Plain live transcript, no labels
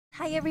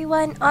Hi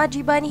everyone,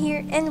 Audrey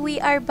here, and we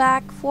are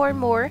back for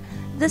more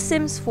The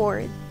Sims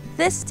 4.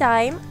 This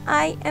time,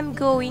 I am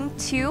going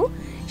to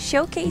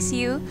showcase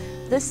you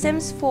The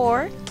Sims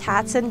 4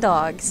 Cats and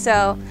Dogs.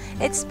 So,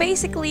 it's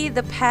basically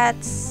the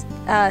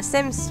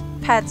Sims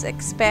Pets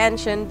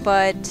expansion,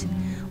 but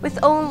with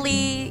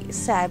only,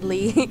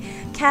 sadly,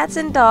 cats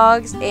and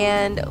dogs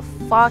and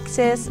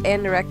foxes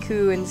and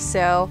raccoons.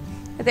 So,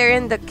 they're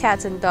in the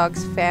cats and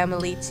dogs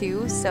family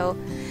too. So,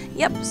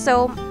 yep,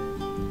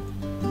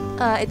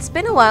 it's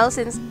been a while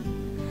since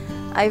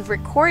I've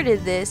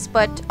recorded this,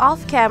 but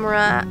off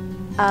camera,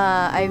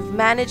 I've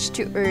managed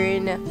to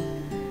earn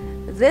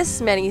this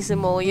many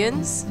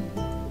simoleons.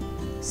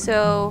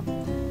 So,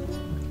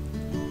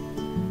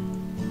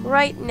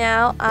 right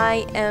now,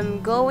 I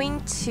am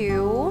going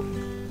to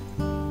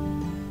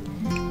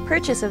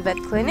purchase a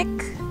vet clinic.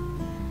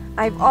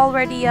 I've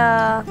already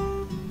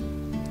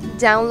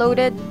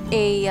downloaded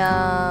a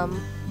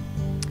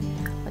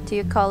what do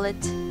you call it?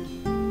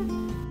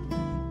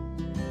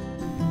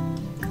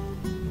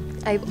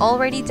 I've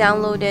already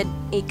downloaded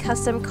a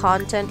custom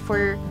content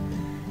for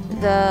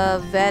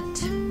the vet.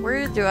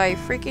 Where do I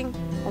freaking...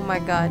 Oh my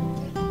god.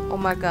 Oh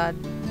my god.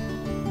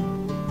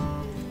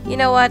 You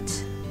know what?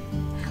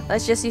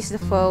 Let's just use the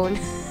phone.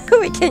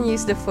 We can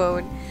use the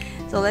phone.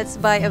 So let's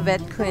buy a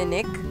vet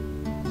clinic.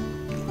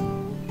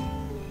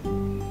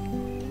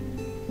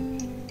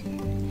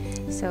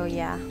 So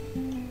yeah.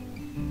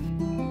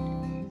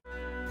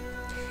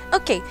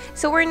 Okay,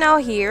 so we're now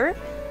here.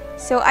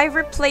 So I've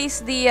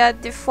replaced the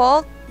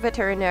default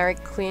veterinary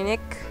clinic.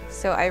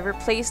 So I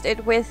replaced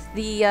it with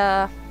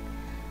the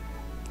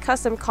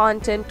custom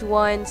content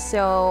one.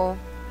 So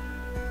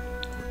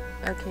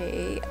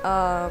okay,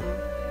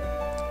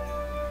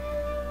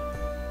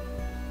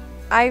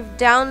 I've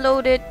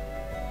downloaded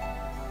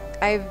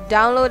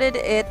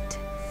it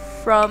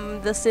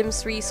from the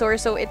Sims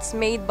resource. So it's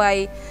made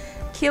by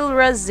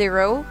Kilra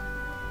Zero.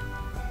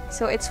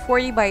 So it's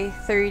 40 by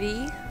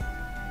 30.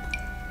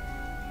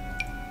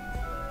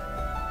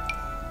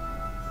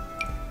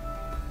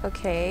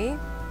 Okay.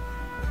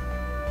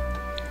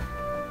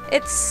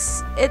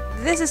 This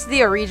is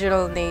the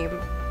original name,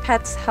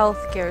 Pets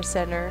Healthcare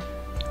Center.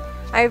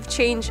 I've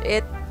changed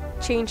it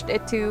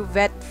to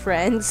Vet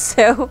Friends.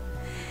 So,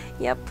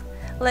 yep.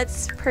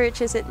 Let's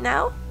purchase it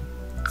now.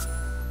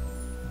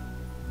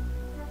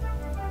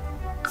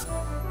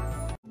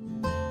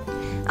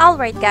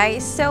 Alright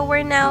guys, so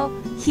we're now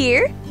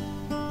here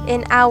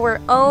in our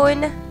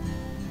own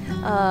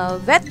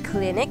vet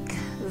clinic,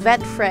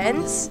 Vet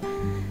Friends.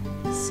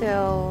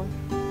 So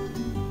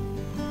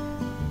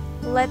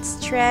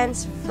let's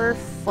transfer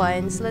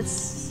funds.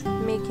 Let's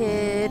make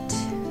it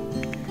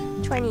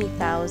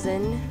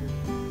 20,000.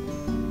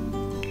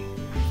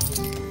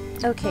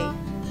 Okay.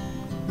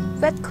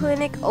 Vet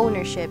clinic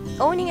ownership.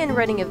 Owning and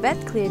running a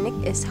vet clinic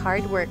is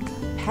hard work.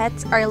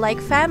 Pets are like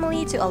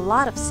family to a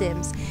lot of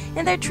Sims,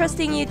 and they're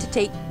trusting you to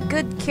take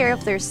good care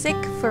of their sick,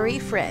 furry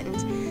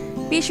friend.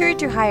 Be sure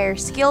to hire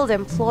skilled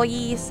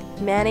employees,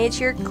 manage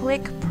your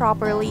clinic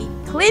properly.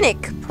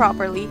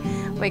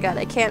 Oh my god,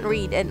 I can't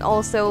read. And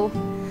also,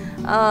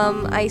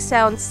 I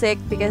sound sick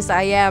because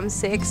I am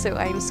sick, so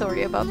I'm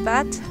sorry about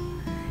that.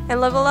 And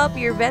level up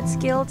your vet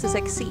skill to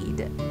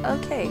succeed.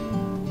 Okay.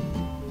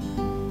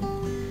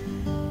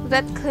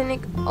 Vet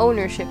clinic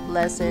ownership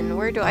lesson.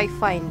 Where do I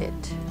find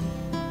it?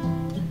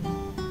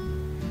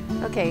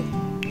 Okay.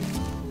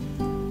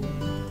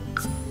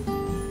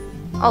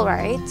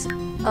 Alright.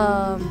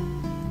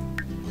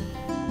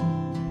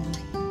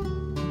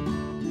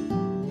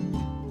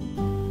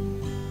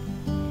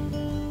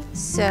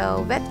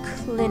 So, vet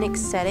clinic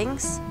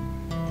settings,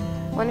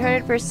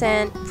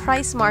 100%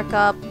 price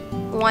markup.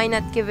 Why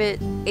not give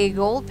it a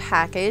gold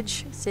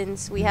package?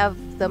 Since we have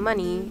the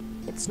money,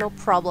 it's no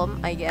problem,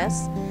 I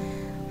guess.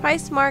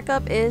 Price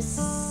markup is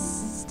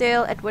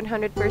still at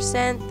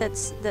 100%.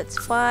 That's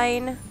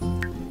fine.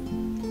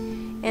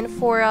 And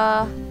for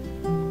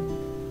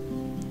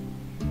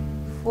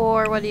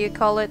what do you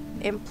call it?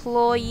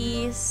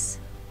 Employees.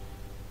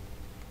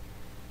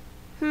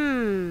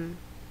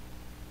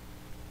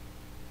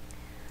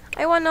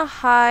 I wanna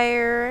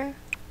hire,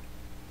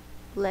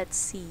 let's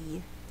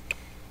see,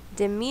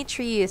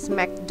 Demetrius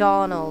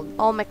McDonald.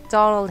 Oh,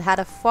 McDonald had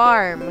a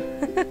farm.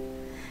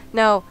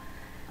 No,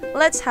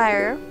 let's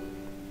hire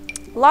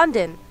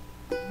London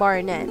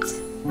Barnett.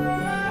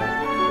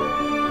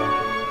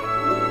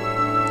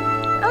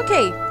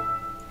 Okay,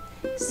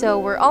 so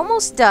we're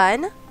almost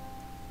done.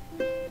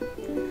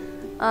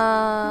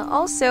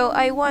 Also,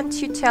 I want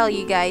to tell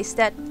you guys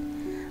that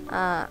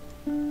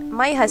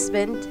my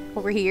husband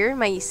over here,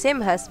 my sim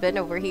husband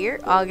over here,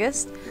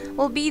 August,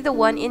 will be the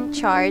one in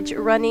charge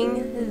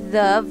running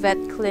the vet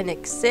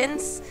clinic,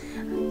 since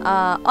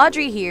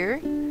Audrey here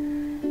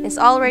is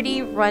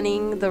already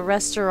running the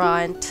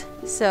restaurant.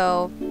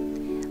 So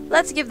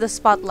let's give the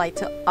spotlight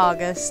to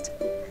August.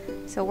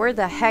 So where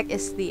the heck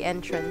is the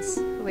entrance?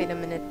 Wait a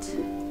minute.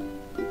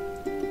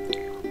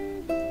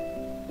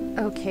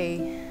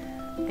 Okay,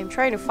 I'm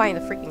trying to find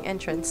the freaking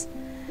entrance.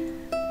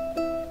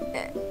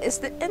 Is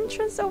the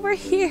entrance over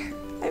here?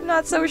 I'm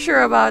not so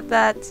sure about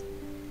that.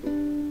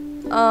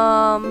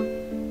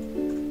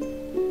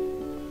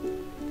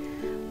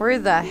 Where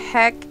the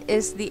heck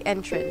is the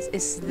entrance?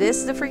 Is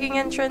this the freaking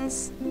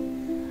entrance?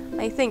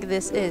 I think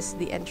this is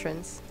the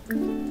entrance.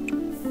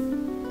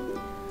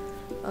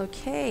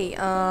 Okay,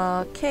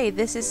 okay,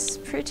 this is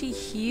pretty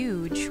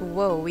huge.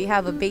 Whoa, we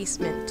have a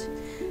basement.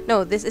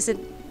 No, this isn't.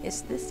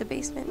 Is this the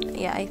basement?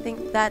 Yeah, I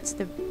think that's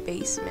the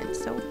basement.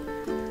 So,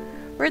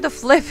 where the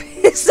flip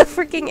is the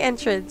freaking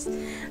entrance?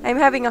 I'm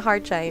having a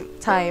hard time.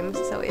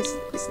 So, is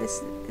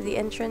this the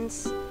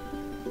entrance?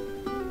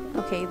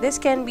 Okay, this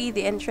can be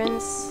the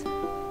entrance.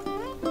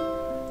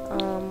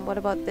 What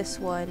about this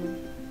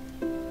one?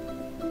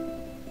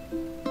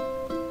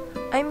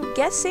 I'm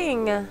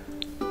guessing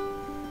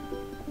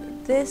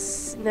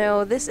this.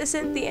 No, this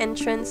isn't the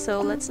entrance,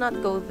 so let's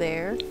not go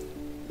there.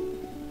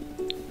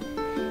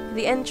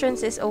 The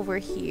entrance is over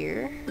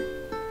here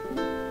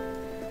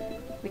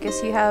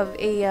because you have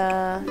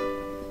a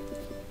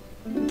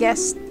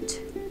guest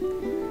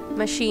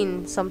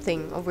machine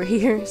something over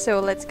here. So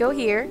let's go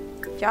here,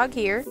 jog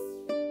here.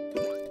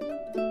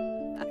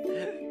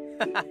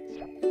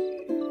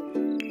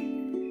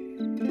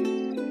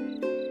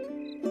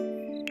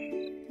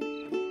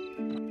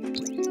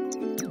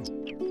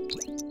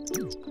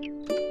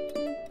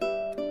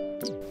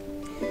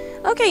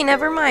 Okay,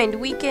 never mind.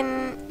 We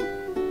can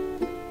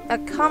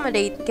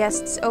accommodate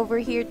guests over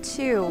here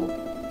too.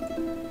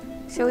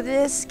 So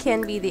this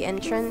can be the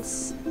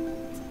entrance.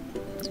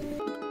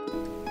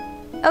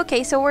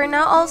 Okay, so we're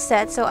now all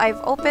set. So I've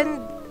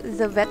opened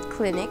the vet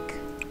clinic.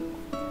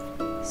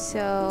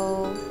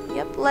 So,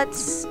 yep,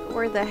 let's...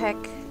 Where the heck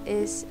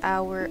is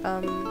our,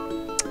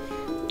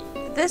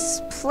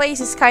 This place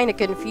is kind of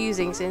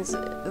confusing since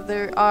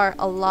there are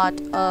a lot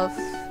of...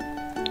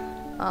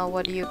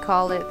 what do you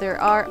call it?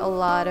 There are a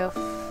lot of...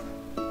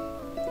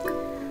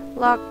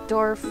 Locked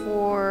door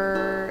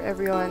for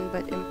everyone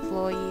but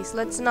employees.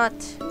 Let's not...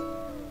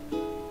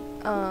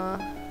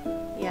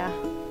 yeah.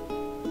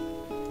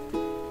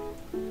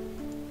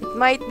 It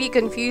might be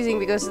confusing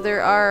because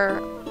there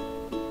are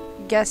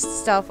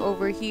guest stuff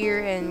over here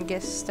and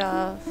guest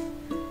stuff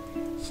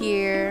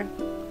here.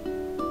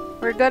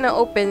 We're gonna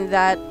open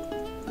that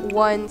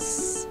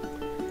once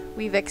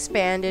we've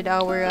expanded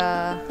our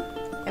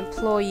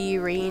employee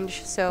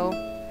range. So,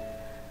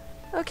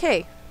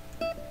 okay.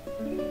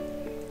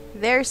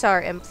 There's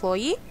our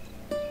employee.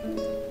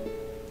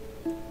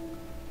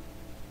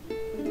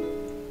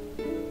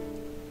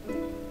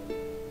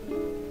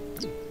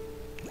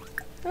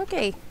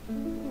 Okay,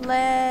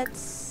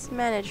 let's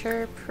manage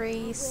her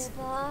praise.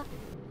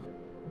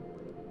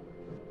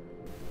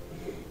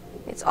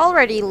 It's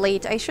already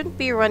late. I shouldn't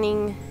be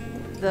running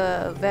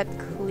the vet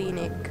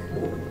clinic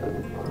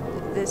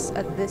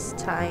at this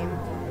time.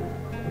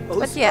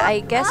 But yeah, I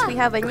guess we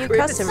have a new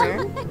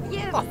customer.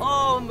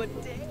 Oh, Madame.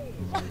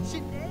 What's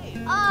your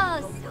name?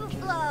 Oh,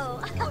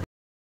 Soufflo.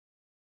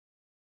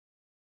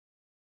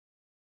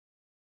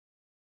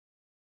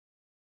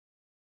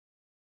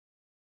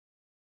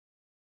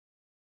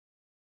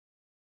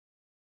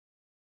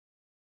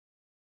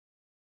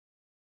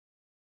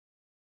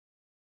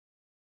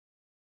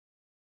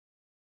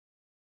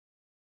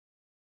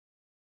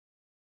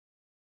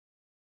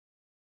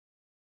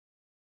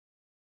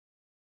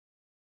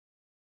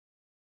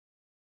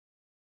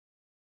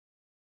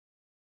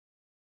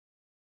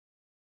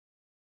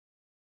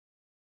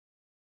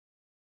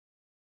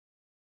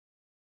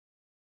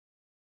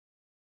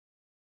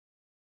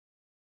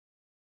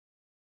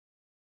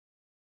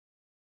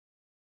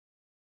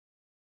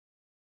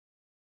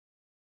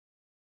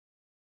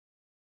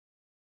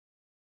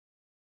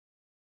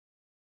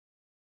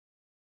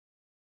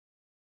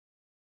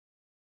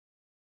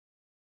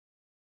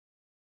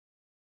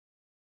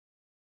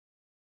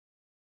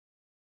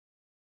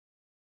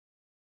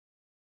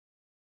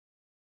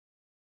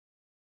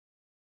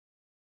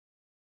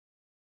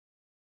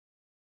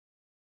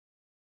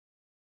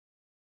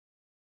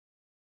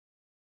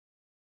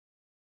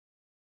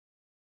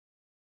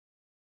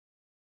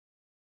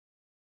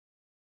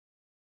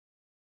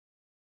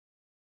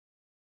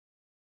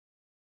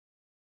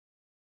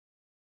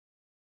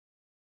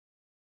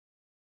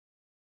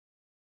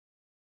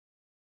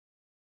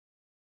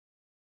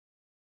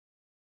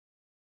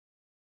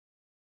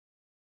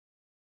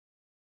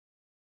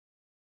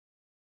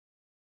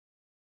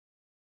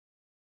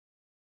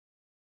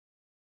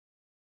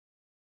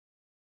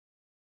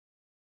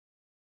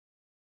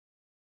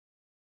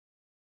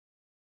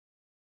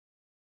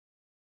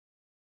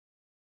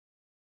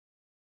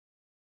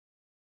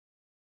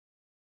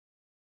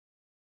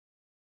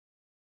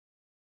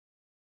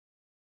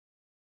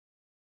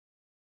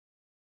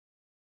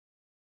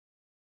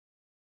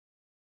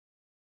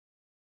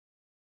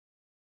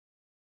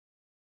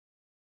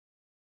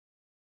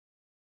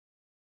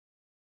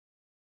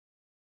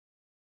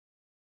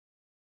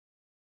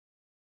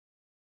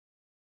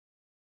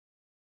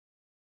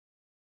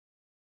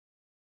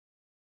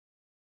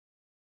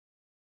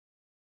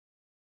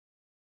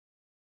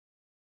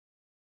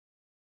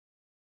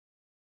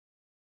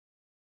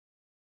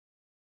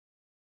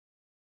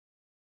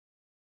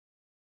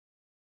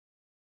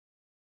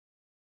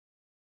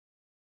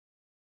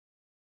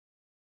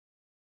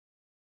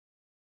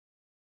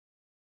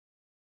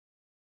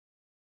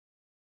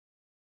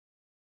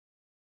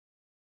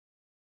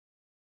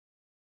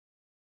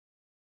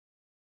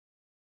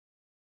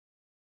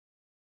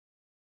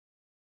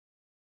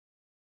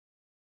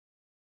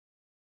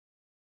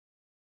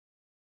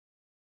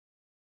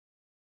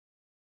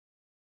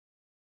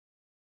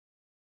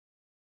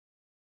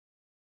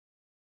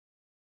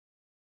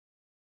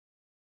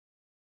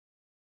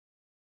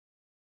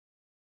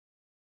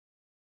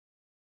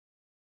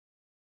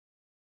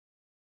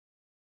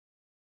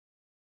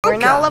 we're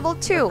now level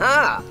 2.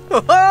 Ah.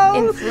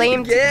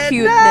 Inflamed Get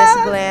cuteness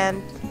that?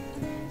 gland.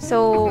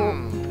 So,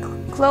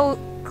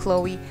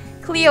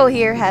 Cleo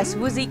here has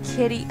woozy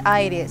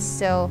kitty-itis,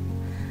 so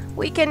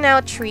we can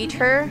now treat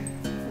her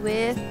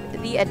with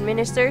the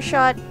administer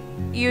shot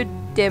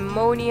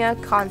eudemonia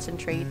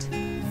concentrate.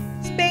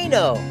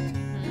 Spano.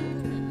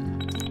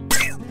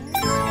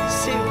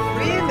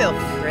 Supreme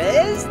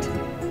Frist?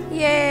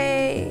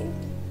 Yay!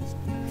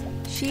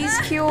 She's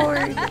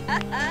cured.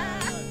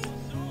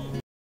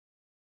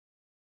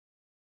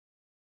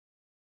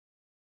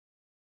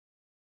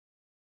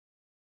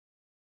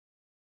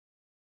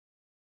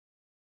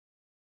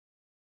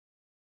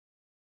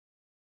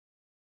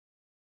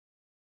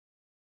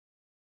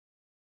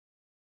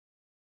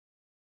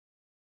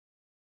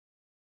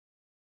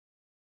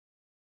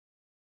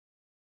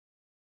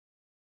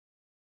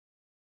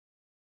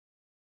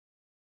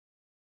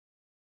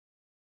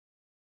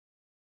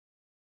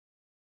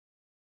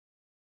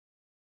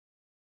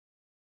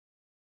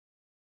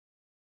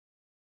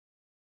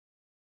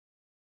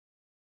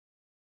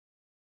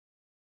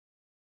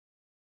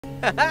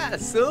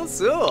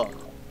 So.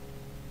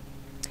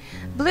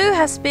 Blue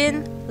has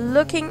been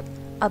looking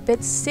a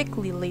bit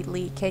sickly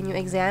lately. Can you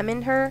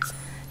examine her?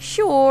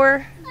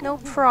 Sure, no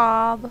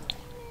prob.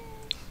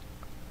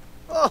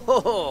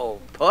 Oh,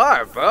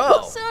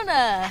 Parvo.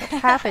 Suna.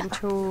 What happened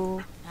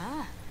to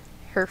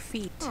her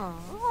feet?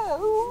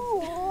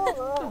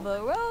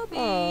 Barobi.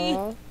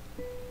 Aw.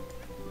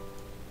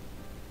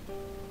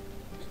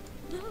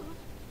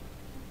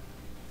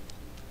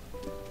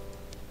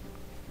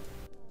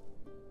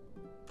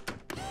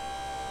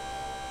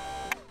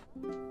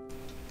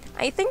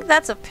 I think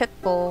that's a pit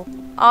bull.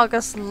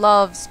 August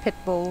loves pit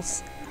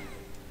bulls.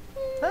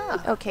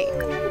 Okay.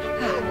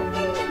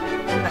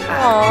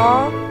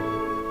 Aww.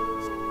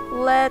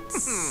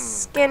 Let's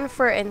skin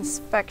for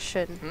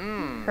inspection.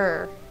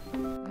 Her.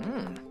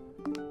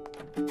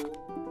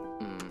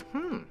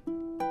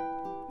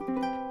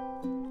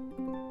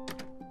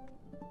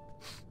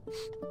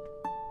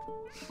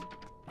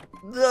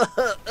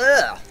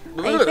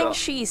 I think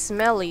she's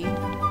smelly.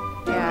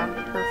 Yeah,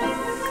 her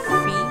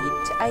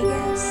feet, I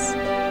guess.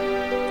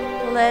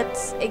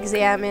 Let's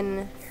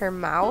examine her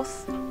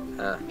mouth.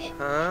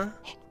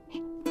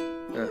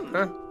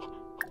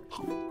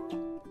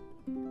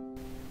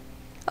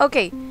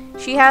 Okay,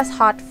 she has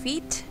hot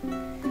feet.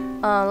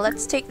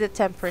 Let's take the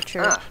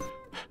temperature.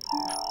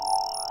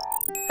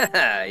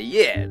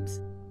 Yibs.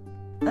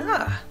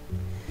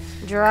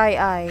 Dry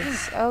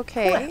eyes.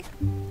 Okay,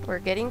 we're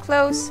getting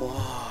close.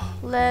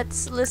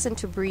 Let's listen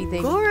to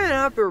breathing. Goran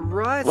upper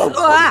right.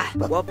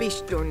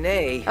 Wapish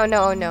donay. Oh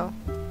no, oh no.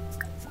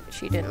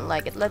 She didn't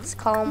like it. Let's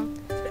calm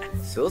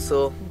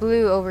So.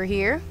 Blue over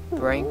here.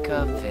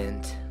 Branka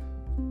Vint.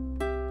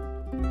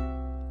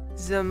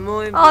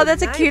 Oh,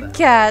 that's a cute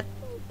cat.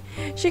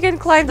 She can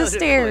climb the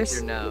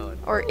stairs.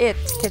 Or it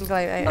can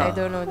climb. I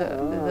don't know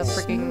the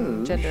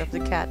freaking gender of the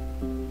cat.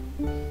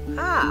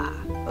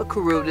 A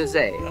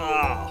Kurudaze.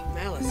 Oh,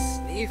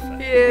 Malasnifa.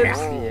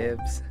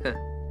 Yibs.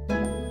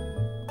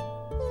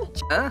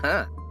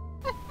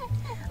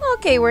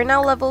 Okay, we're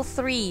now level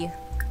 3.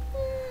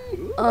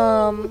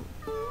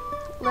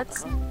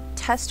 Let's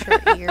test her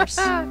ears.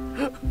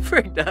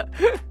 Frida.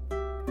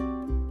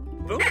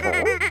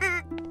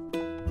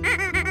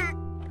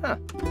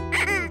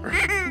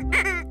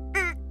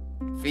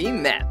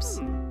 V-maps.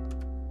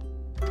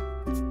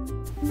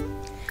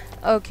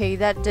 Okay,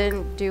 that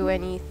didn't do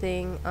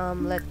anything.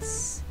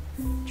 Let's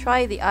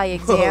try the eye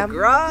exam.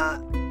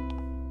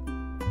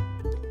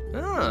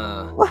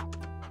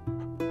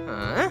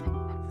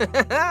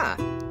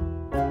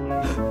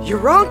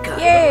 Euronka!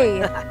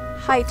 Yay!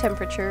 High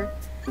temperature.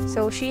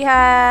 So she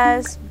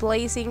has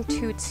blazing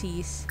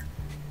tootsies.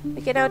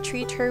 We can now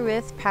treat her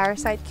with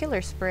parasite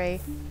killer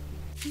spray.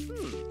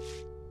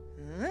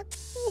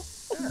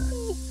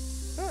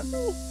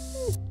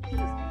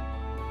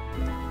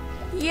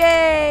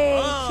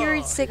 Yay!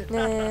 Cured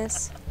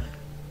sickness.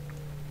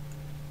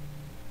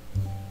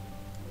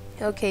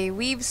 Okay,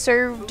 we've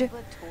served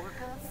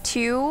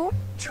 2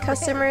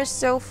 customers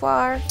so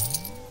far.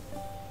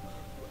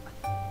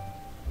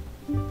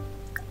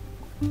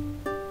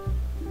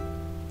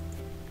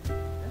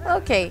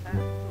 Okay,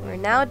 we're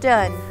now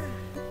done.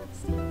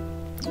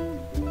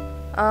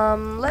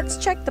 Let's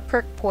check the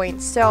perk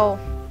points. So,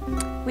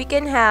 we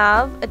can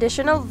have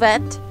additional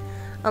vet.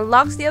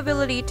 Unlocks the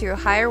ability to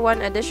hire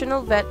 1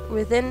 additional vet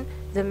within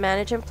the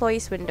manage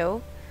employees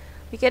window.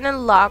 We can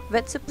unlock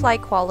vet supply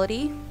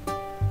quality.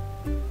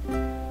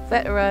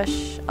 Vet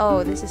rush.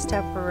 Oh, this is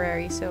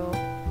temporary, so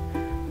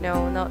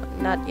no,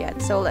 not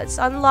yet. So let's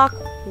unlock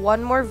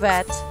 1 more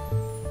vet.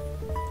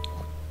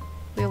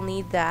 We'll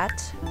need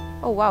that.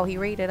 Oh wow, he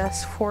rated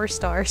us 4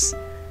 stars.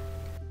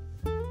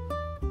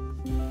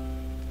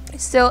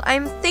 So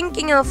I'm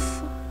thinking of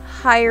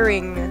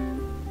hiring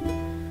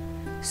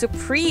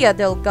Supriya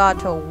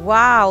Delgado.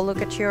 Wow,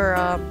 look at your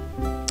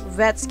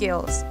vet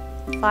skills.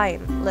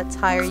 Fine, let's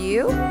hire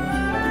you.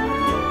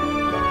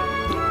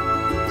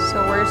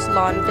 So where's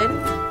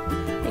London?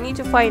 I need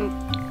to find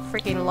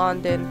freaking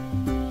London.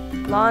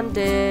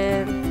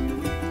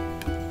 London.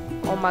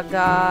 Oh my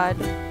god.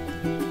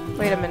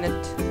 Wait a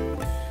minute.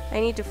 I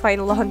need to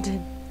find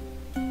London.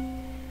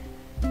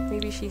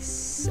 Maybe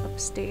she's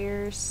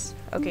upstairs.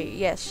 Okay,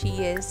 yes, she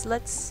is.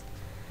 Let's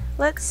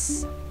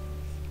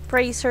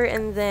praise her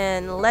and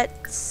then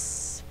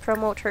let's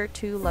promote her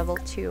to level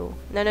 2.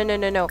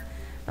 No.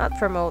 Not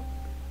promote.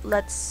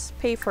 Let's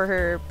pay for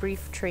her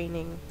brief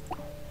training.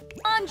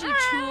 Laundry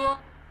tool.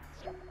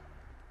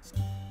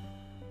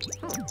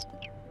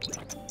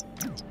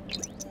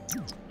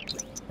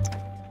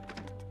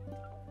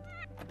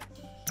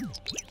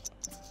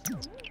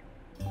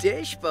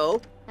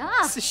 Dashbo.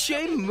 Ah.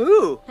 Sachet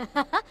moo.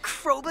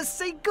 Kroba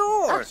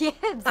Segor. Yes.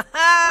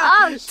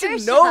 Oh, sure.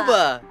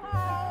 Nova.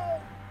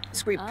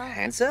 Sweet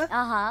Panza.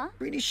 Uh-huh.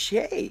 Really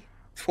Shay.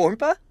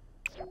 Formpa.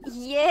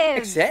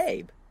 Yes.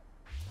 Exabe.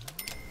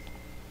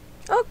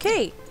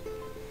 Okay.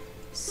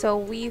 So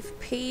we've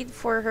paid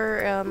for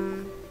her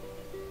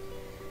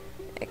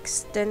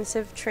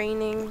extensive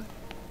training.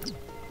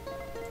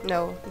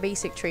 No,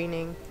 basic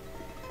training.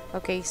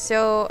 Okay,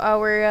 so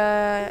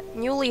our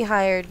newly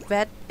hired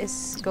vet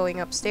is going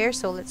upstairs,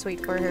 so let's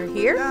wait for her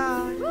here.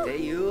 There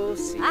you'll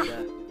see ya.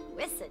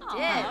 Wissa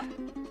did.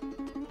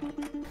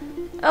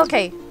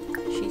 Okay,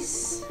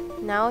 she's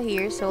now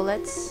here, so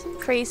let's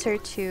praise her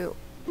too.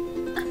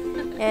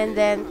 And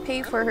then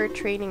pay for her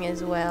training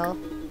as well.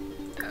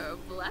 Oh,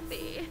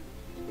 Bluffy.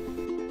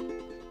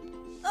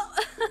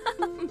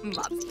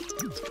 Mopsy.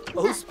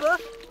 Ospa.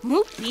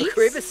 Moopy.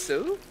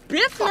 Krevasu.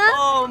 Biffna.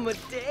 Oh,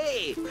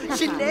 Maday.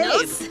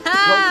 Sinead.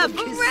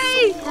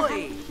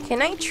 Hooray.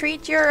 Can I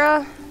treat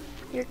your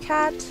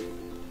cat?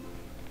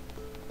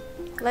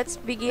 Let's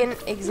begin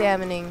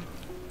examining.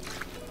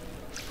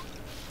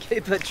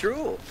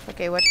 Patrol.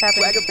 Okay, what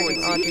happened to Wagaboy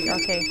freaking Audrey?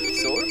 Okay,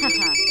 Sword.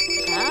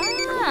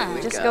 Ah.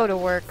 just go to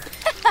work.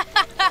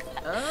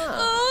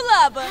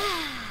 Ulaba.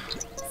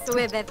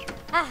 Swibbit.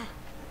 Ah.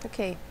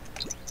 Okay.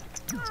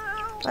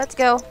 Let's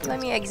go. Let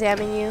me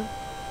examine you.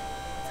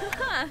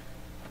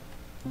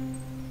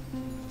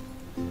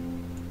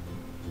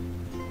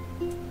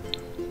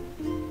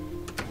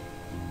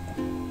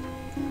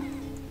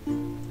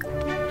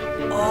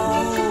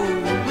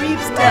 Oh,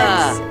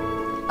 Reepsta.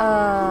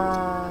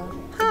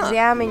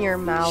 Examine your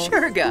mouth.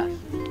 Sherga.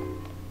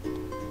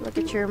 Look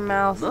at your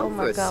mouth. Oh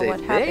my god,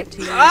 what happened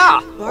to you?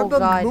 Ah, Oh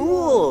god.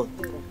 Mool.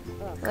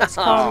 Let's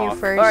calm you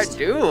first.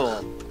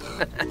 Bardul.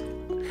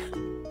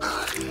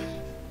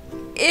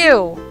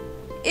 Ew!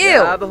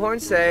 Ew! Abahorn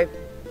say.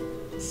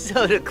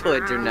 Soda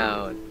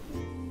Cloidernoun.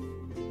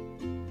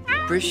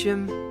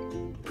 Brisham.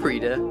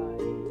 Prita.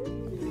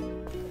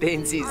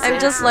 Benzi. I'm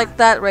just like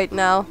that right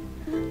now.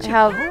 I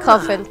have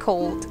cough and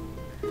cold.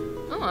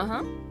 Oh,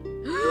 uh-huh.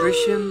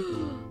 Brisham.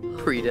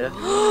 Prita.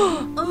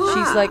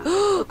 She's like,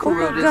 oh my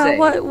Kuroda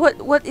god,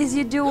 Zay. what is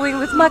you doing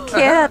with my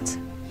cat?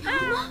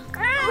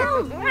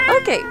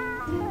 Okay.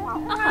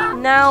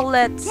 Now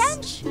let's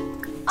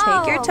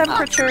take your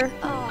temperature.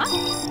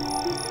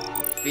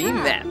 Beam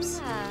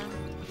maps.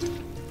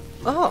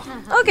 Oh.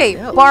 Okay,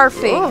 Oh,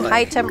 barfing, boy.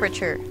 high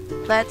temperature.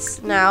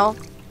 Let's now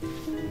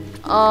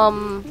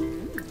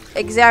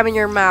examine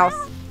your mouth.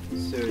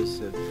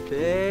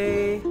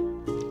 Sursafe.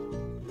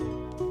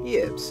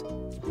 Yips.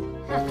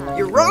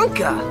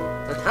 Euronka.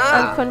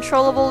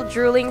 Uncontrollable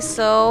drooling,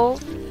 so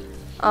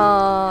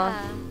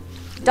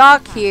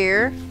Doc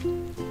here.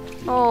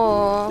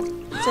 Oh,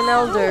 it's an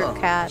elder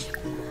cat.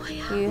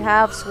 You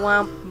have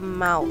swamp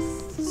mouth,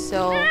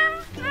 so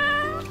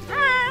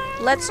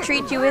let's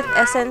treat you with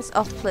essence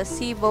of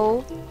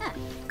placebo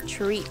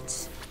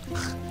treat.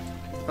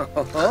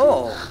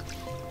 Oh.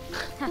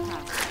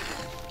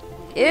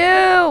 Ew!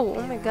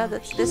 Oh my god,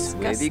 that's Maybe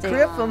disgusting.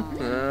 Griffum.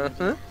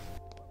 Uh-huh.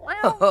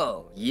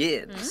 Oh,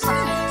 Yips.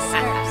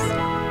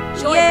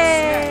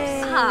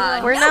 Yay!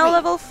 Ah, We're now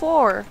level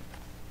 4.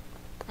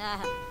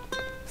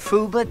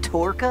 Fuba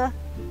Torka.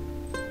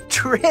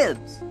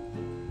 Tribs.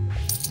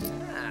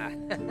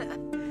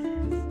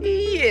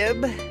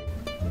 Yib.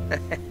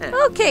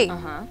 Okay,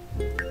 Uh-huh.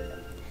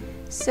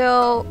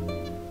 so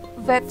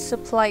vet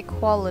supply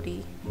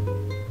quality.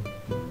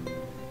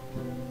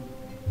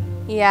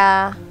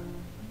 Yeah.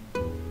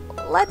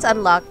 Let's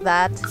unlock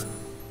that.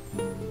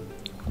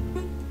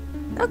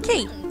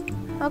 Okay.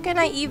 How can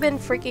I even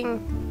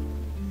freaking...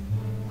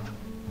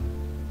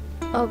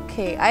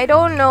 Okay, I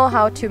don't know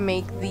how to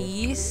make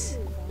these.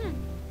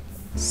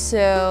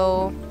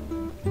 So...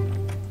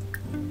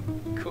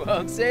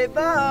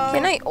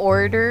 Can I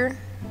order?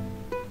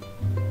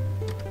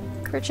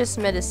 Purchase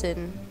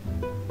medicine.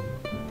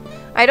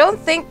 I don't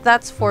think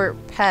that's for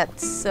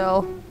pets,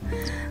 so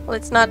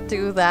let's not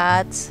do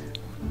that.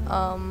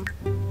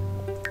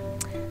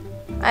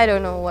 I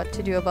don't know what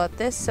to do about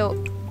this, so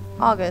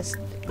August,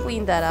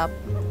 clean that up.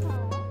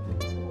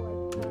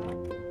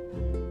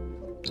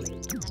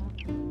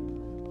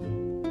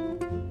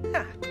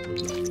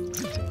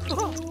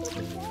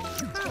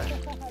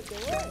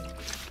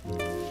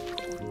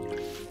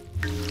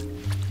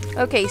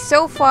 Okay,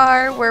 so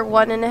far we're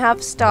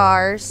 1.5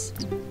 stars.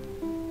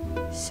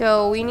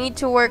 So we need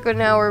to work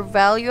on our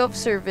value of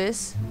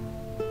service.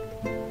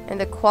 And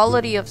the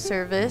quality of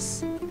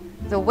service.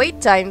 The wait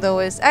time though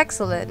is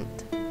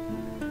excellent.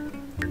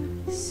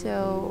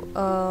 So,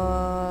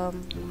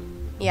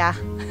 yeah.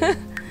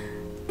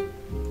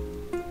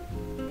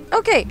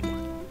 Okay.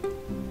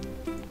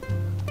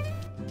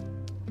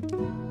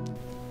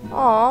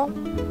 Aw.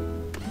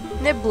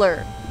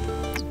 Nibbler.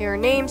 Your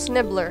name's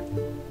Nibbler.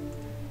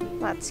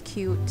 That's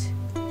cute.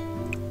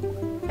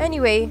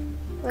 Anyway,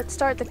 let's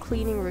start the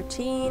cleaning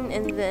routine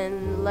and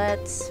then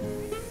let's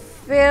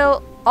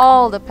fill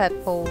all the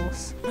pet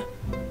bowls.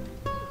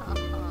 Oh,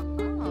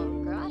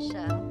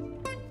 Grasha.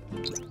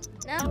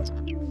 No.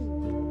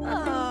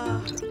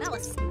 That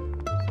was.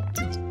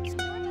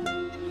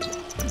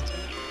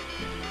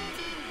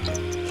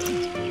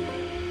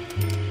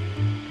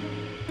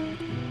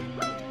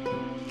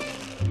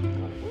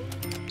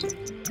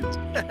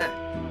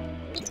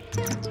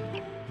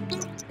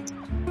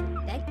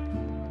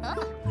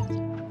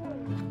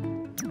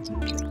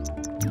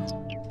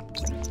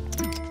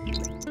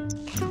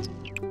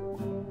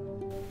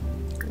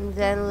 And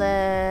then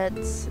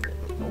let's...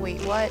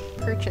 Wait, what?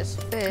 Purchase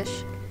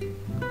fish.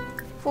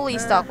 Fully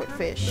stocked with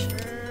fish.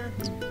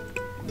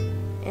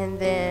 And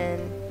then...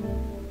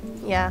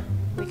 Yeah,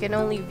 we can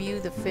only view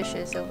the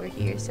fishes over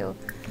here. So,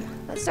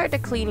 let's start the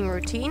cleaning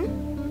routine.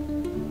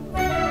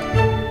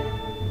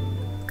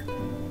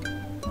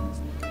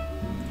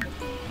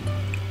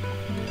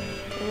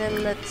 And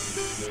then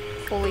let's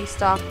fully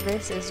stock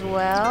this as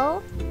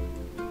well.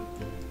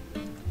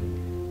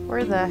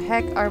 Where the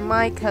heck are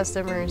my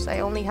customers? I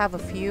only have a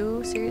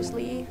few,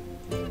 seriously?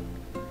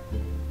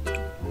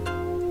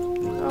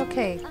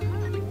 Okay.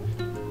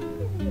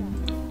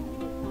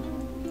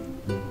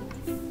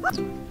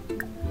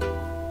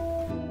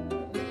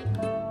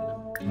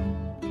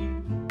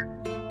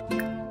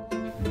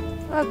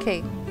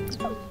 Okay.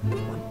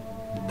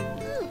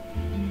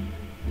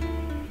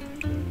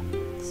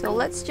 So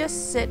let's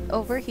just sit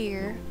over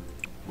here.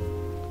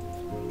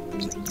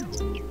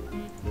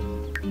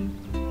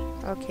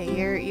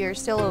 Okay, you're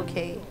still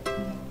okay.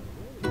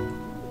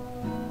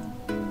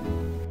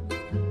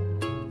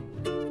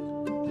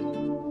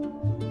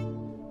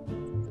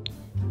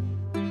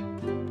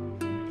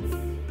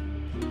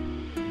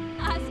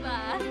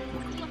 Asma.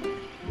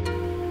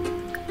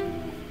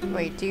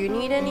 Wait, do you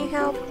need any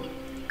help?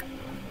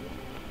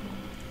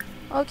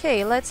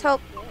 Okay, let's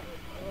help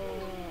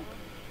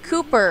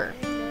Cooper.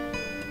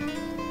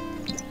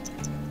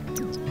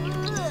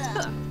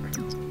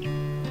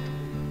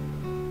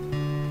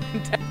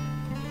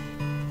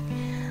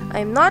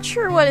 I'm not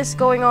sure what is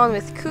going on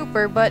with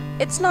Cooper, but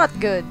it's not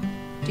good.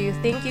 Do you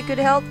think you could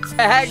help?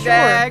 Tag, Sure.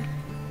 tag.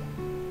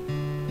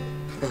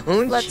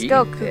 Let's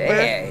go, Cooper.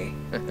 Hey.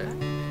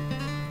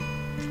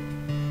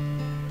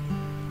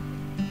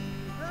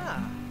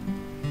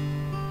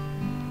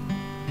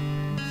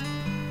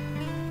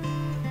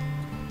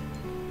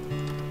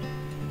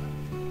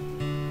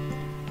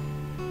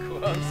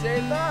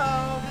 Say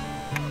bow.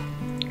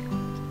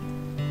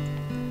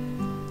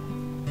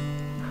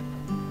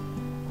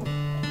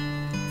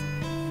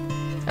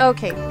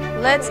 Okay,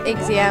 let's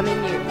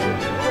examine you.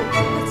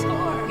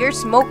 You're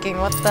smoking,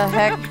 what the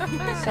heck?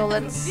 So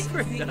let's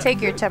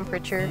take your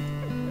temperature.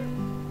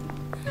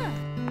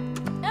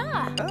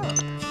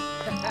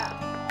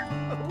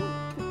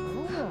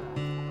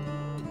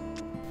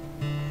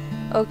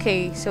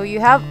 Okay, so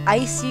you have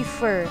icy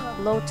fur,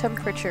 low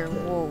temperature,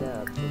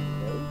 whoa.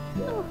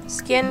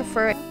 Skin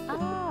fur.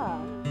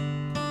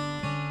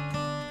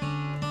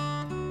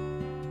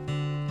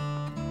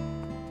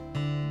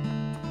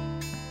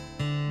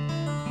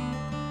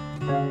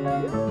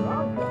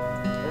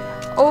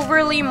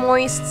 Overly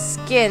moist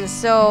skin.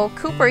 So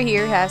Cooper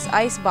here has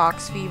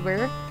icebox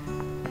fever.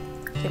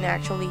 Can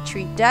actually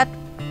treat that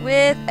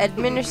with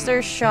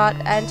administer shot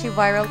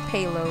antiviral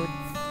payload.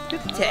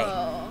 Good day.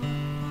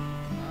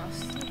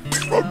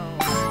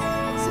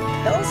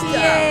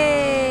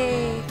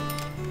 Yay!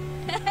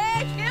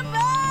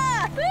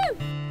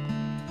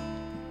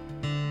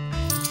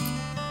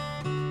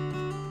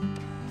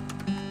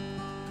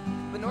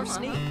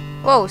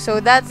 Whoa, so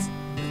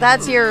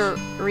that's your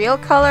real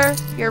color?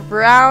 You're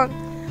brown?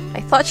 I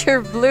thought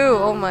you're blue.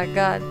 Oh my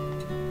god.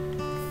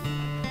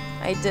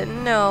 I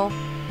didn't know.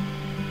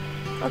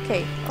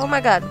 Okay. Oh my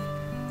god.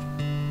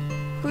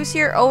 Who's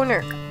your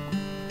owner?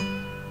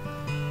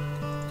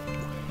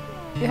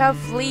 You have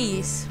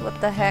fleas. What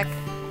the heck?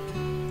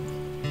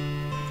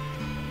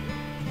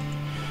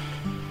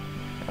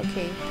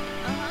 Okay.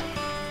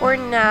 For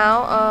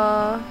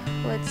now,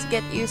 let's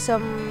get you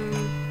some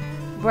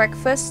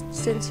breakfast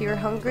since you're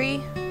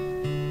hungry.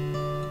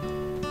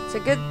 It's a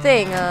good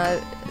thing.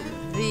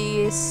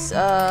 This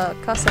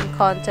custom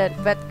content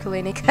vet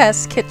clinic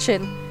has a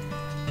kitchen.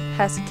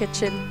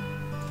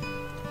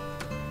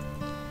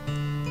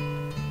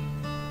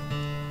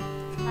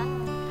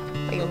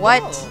 Wait,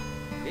 what?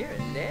 You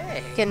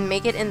can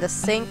make it in the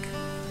sink?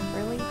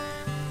 Really?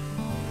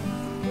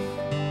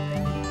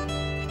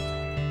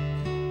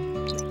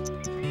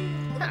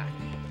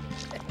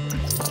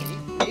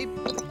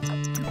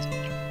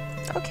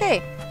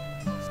 Okay.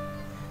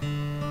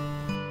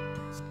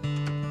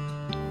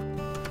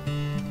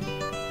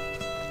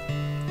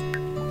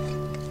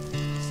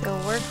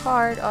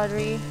 hard,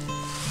 Audrey.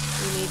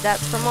 You need that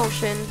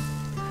promotion.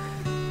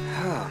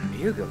 Oh,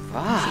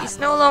 Mugava. She's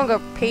no longer a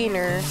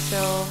painter,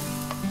 so...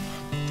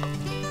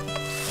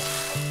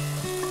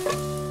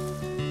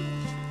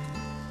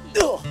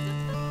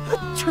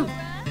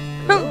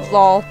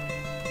 Lol.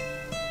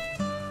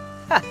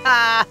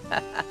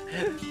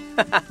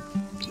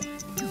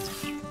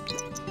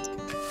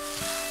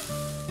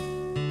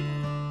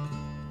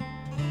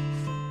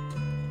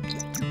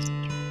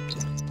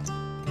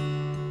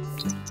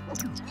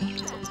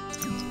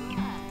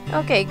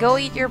 Okay, go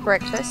eat your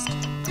breakfast.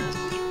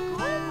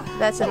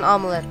 That's an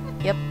omelette.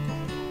 Yep.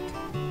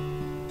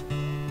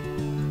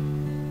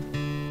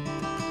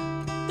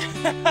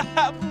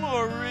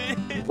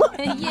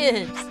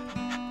 Yes.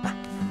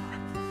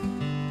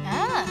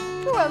 Ah,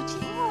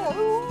 Kurochi.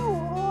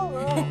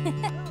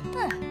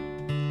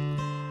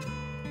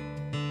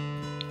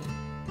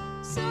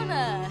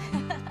 Suna.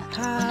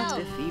 Have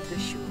to feed the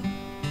shoe.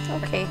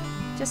 Okay,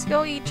 just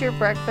go eat your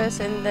breakfast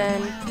and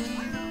then...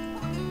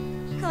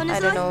 I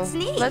don't know.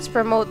 Let's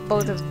promote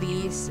both of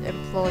these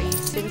employees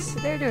since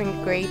they're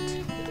doing great.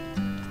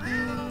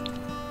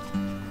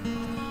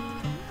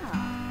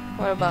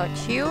 What about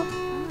you?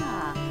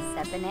 Ah,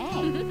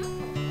 7A.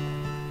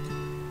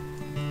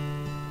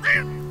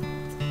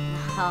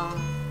 Oh.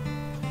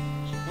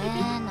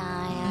 Then I,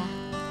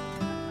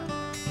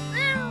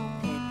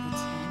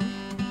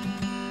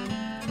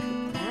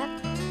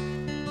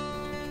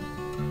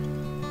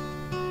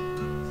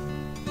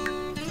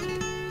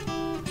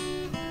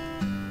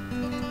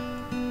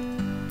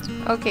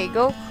 Okay,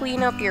 go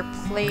clean up your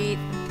plate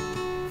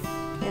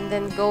and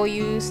then go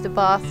use the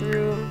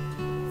bathroom.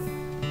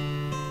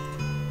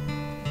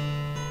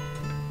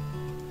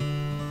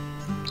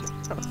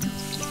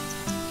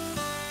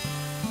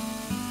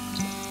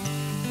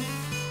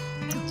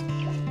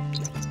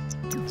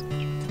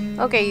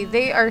 Okay,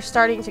 they are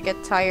starting to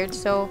get tired,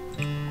 so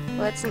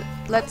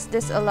let's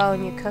disallow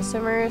new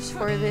customers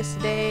for this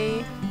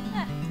day.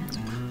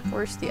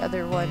 Where's the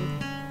other one?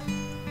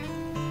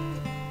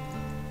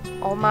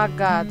 Oh my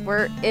god,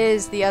 where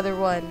is the other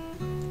one?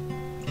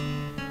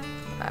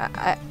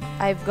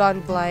 I've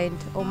gone blind.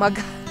 Oh my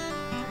god.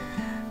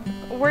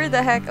 Where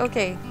the heck?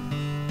 Okay.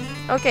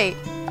 Okay.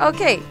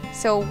 Okay.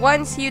 So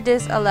once you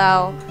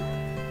disallow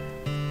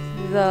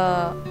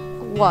the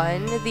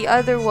one, the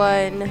other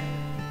one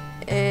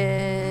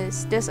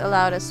is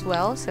disallowed as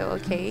well. So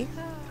okay.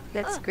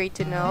 That's great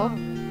to know.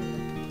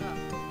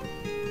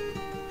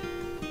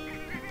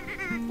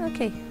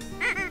 Okay.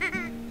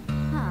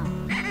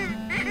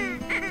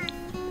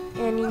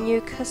 Any new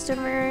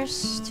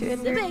customers to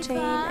entertain?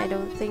 I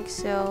don't think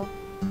so.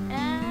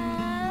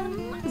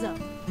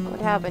 What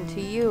happened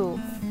to you?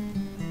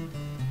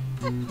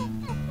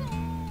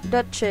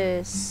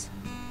 Duchess.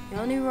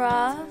 Yoni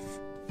Rav.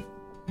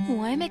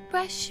 Why make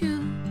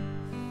brashu?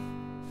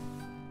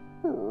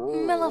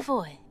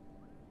 Melavoy.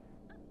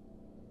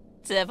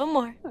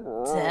 Devamore.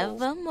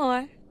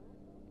 Devamore.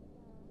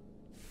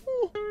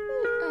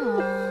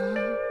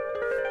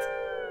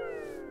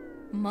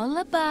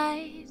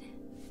 Mullabide.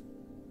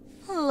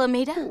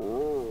 Lamida.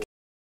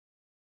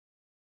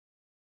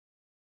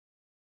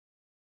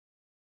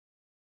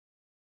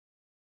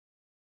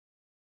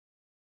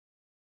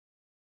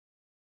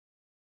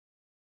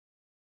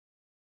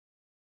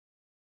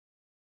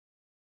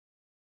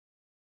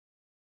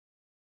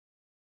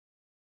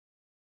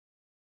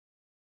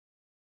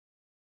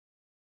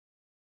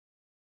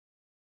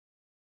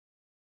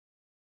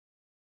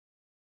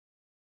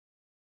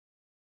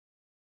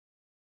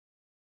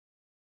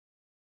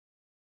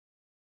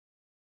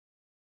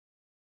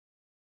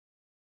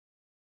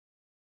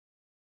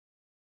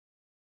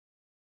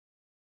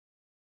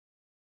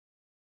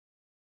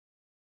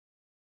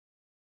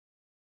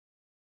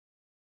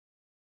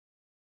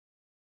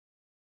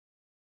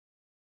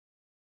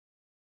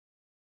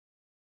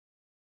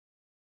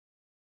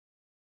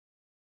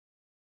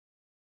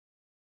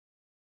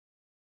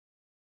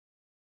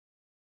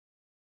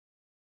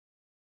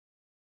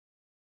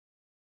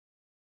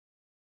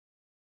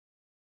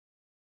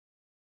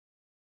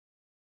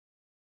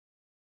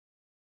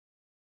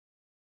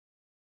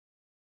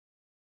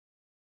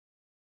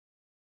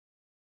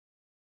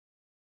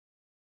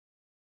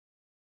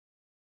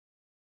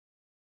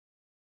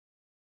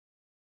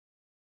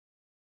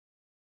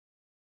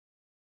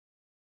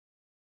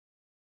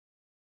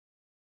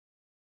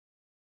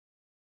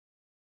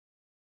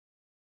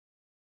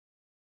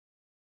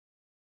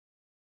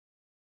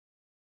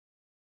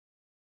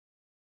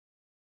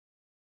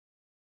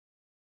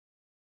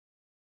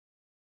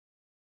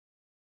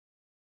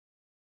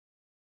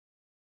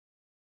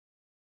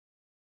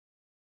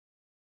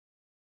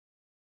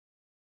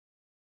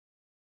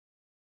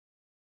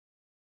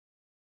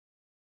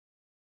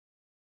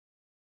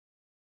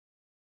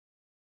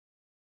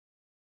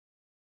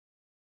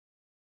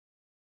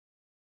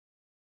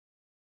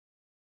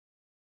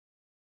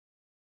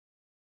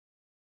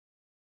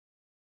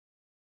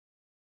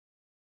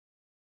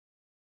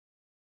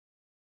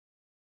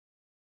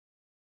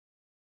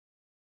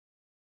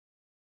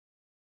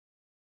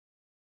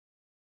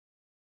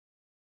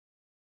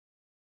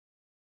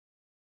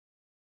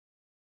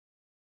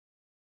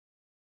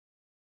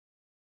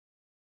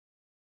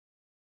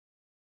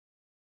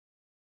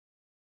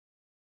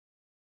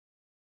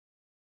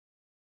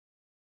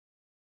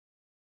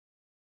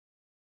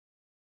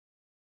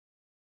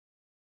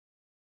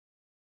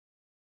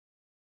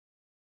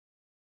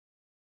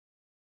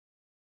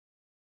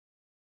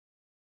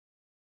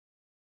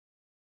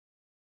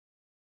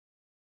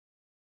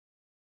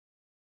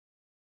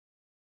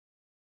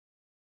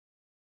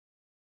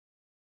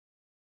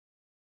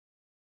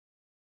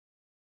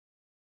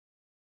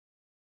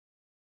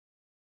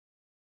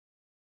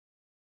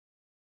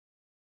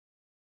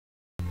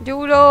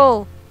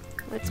 Doodle!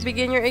 Let's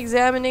begin your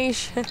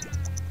examination.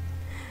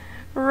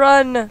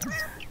 Run!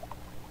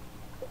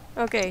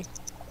 Okay.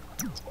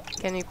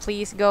 Can we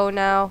please go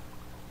now?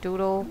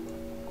 Doodle.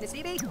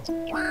 Nasibi?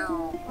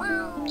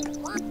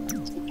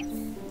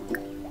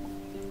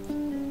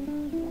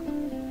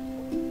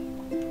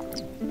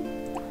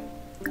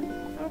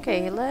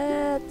 Okay,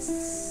 let's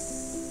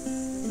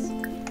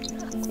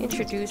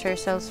introduce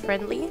ourselves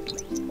friendly.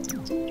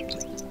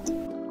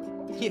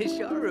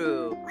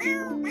 Yasharu.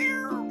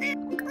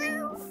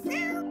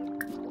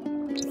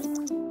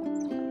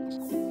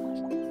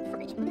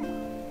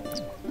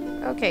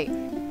 Okay.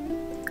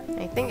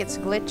 I think it's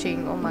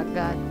glitching. Oh my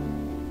god.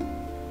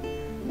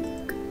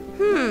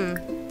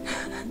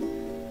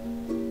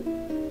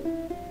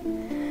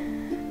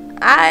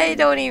 I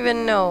don't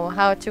even know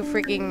how to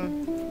freaking...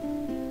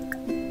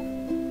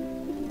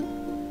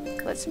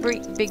 Let's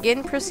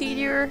begin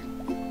procedure.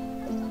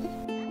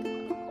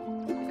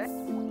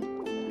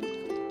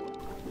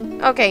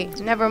 Okay,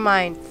 never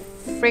mind.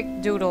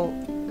 Frick Doodle.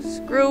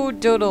 Screw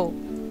Doodle.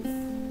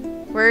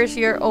 Where's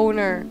your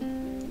owner?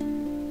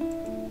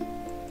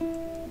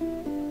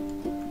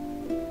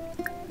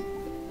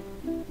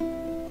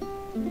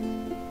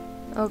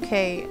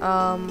 Okay,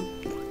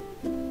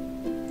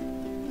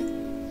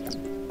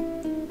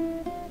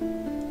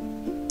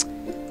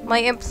 my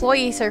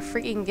employees are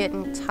freaking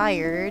getting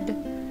tired,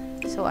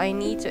 so I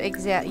need to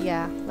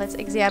let's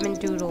examine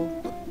Doodle.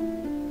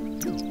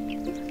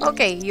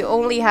 Okay, you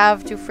only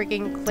have to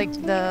freaking click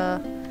the,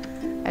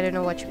 I don't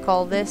know what you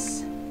call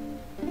this,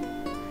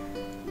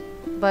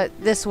 but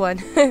this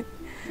one.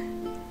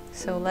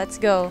 So let's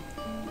go.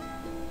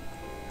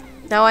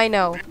 Now I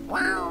know.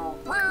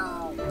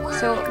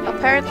 So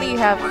apparently you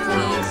have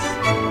fleas.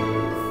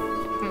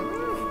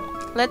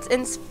 Let's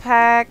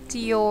inspect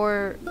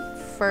your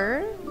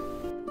fur.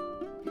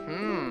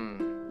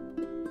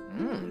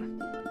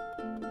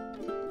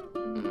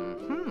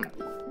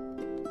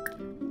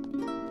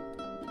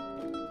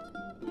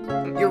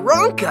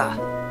 Euronka!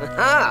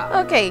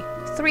 Aha! Okay,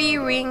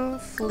 3-ring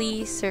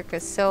flea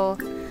circus. So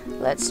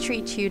let's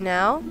treat you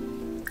now.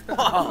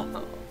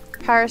 Whoa.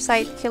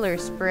 Parasite killer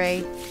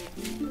spray.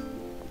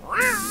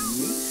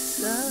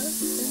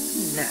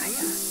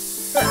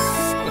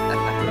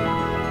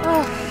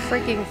 Oh,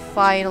 freaking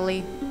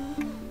finally.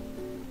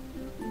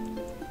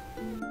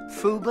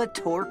 Fuba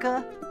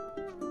Torka?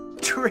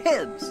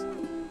 Tribs!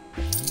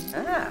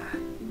 Ah.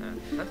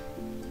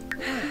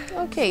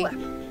 Okay,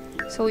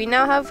 so we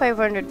now have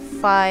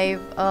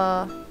 505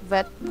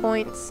 vet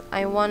points.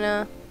 I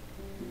don't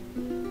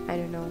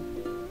know.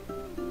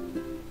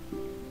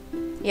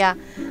 Yeah,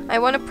 I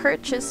wanna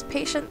purchase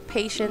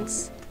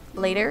patience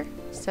later.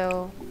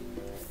 So,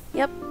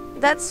 yep,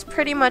 that's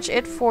pretty much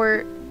it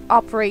for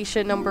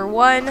operation number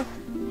 1.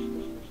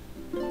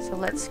 So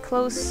let's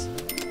close.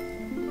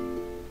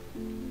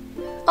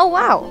 Oh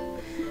wow!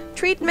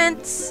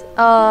 Treatments,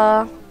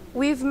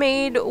 we've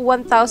made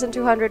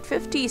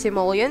 1,250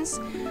 simoleons.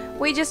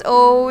 We just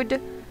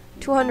owed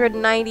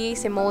 290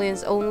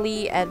 simoleons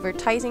only.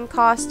 Advertising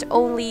cost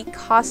only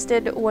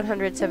costed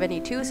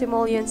 172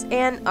 simoleons,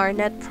 and our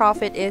net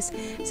profit is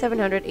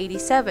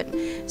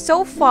 787.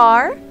 So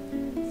far,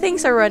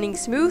 things are running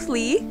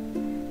smoothly.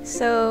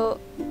 So,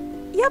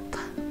 yep.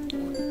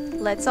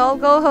 Let's all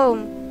go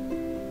home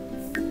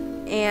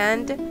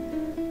and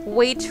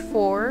wait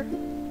for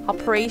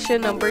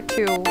operation number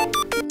 2.